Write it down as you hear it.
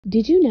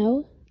Did you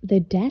know the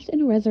death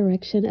and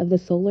resurrection of the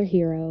solar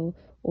hero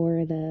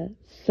or the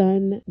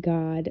sun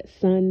god,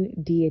 sun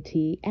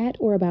deity at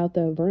or about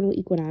the vernal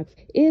equinox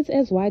is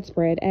as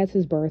widespread as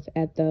his birth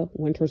at the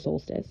winter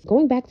solstice?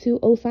 Going back to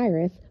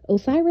Osiris,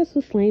 Osiris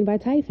was slain by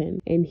Typhon,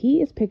 and he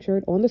is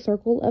pictured on the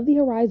circle of the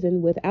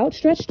horizon with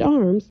outstretched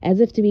arms as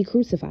if to be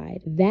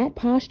crucified. That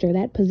posture,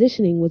 that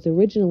positioning was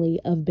originally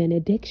of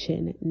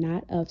benediction,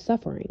 not of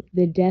suffering.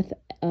 The death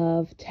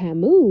of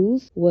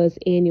Tammuz was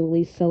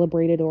annually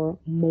celebrated or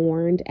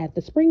mourned at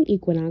the spring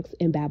equinox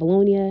in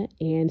Babylonia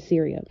and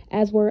Syria,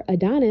 as were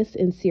Adonis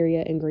in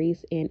Syria and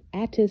Greece and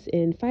Attis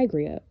in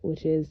Phrygia,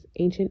 which is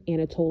ancient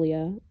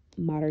Anatolia,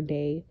 modern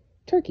day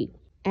Turkey.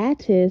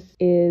 Attis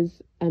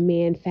is a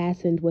man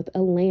fastened with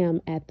a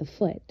lamb at the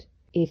foot.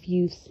 If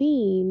you've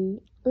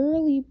seen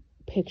early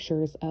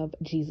pictures of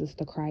Jesus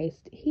the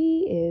Christ,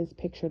 he is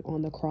pictured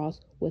on the cross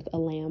with a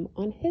lamb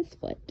on his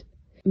foot.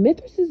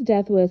 Mithras'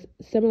 death was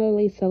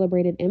similarly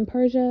celebrated in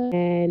Persia,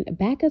 and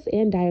Bacchus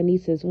and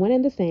Dionysus, one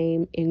and the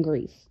same, in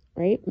Greece,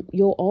 right?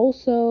 You'll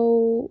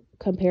also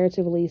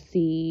comparatively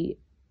see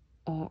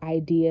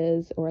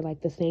ideas or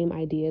like the same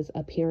ideas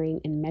appearing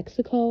in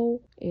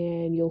Mexico,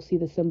 and you'll see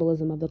the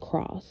symbolism of the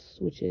cross,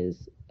 which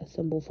is a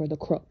symbol for the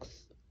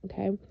crooks.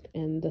 Okay,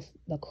 and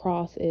the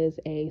cross is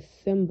a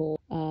symbol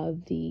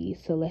of the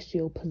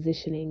celestial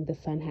positioning the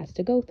sun has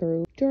to go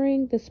through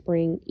during the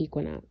spring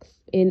equinox.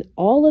 In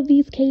all of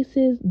these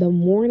cases, the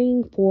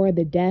mourning for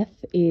the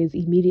death is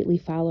immediately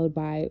followed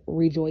by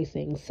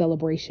rejoicing,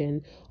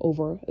 celebration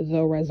over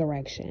the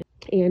resurrection.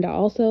 And I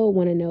also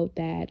want to note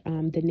that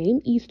the name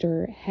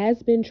Easter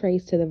has been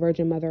traced to the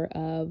Virgin Mother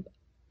of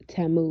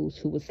Tammuz,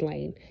 who was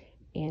slain,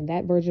 and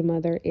that Virgin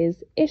Mother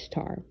is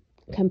Ishtar.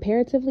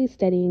 Comparatively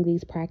studying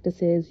these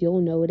practices,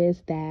 you'll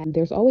notice that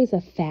there's always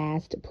a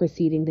fast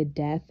preceding the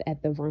death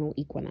at the vernal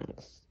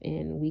equinox,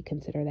 and we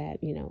consider that,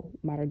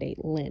 modern day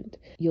Lent.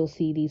 You'll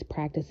see these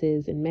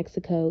practices in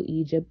Mexico,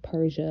 Egypt,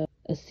 Persia,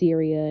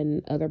 Assyria,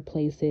 and other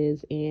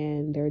places,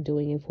 and they're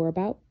doing it for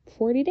about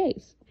 40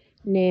 days.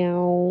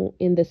 Now,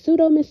 in the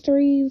pseudo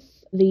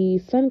mysteries, the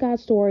sun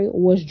god story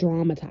was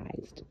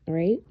dramatized,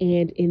 right?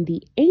 And in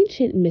the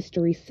ancient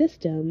mystery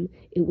system,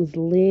 it was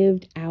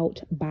lived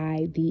out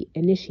by the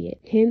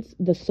initiate. Hence,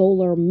 the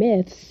solar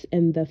myths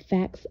and the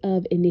facts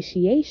of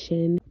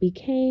initiation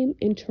became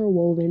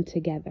interwoven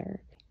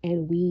together.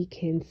 And we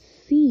can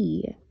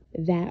see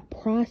that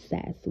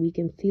process. We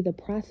can see the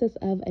process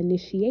of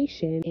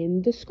initiation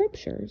in the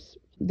scriptures.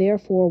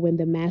 Therefore, when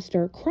the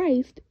Master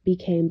Christ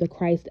became the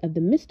Christ of the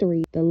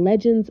mystery, the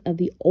legends of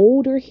the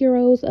older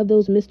heroes of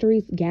those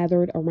mysteries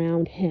gathered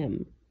around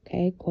him.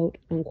 Okay, quote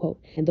unquote.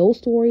 And those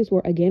stories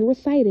were again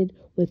recited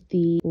with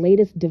the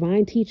latest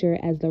divine teacher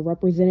as the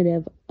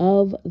representative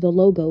of the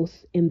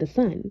Logos in the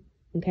Son.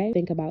 Okay,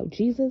 think about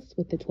Jesus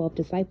with the 12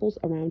 disciples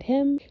around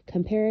him,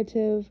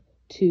 comparative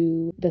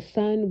to the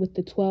sun with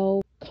the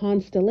 12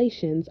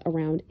 constellations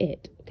around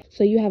it.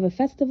 So you have a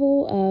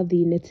festival of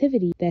the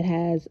nativity that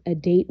has a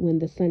date when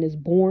the sun is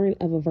born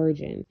of a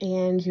virgin.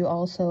 And you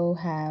also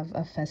have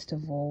a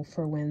festival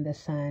for when the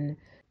sun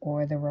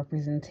or the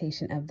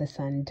representation of the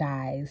sun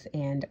dies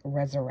and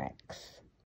resurrects.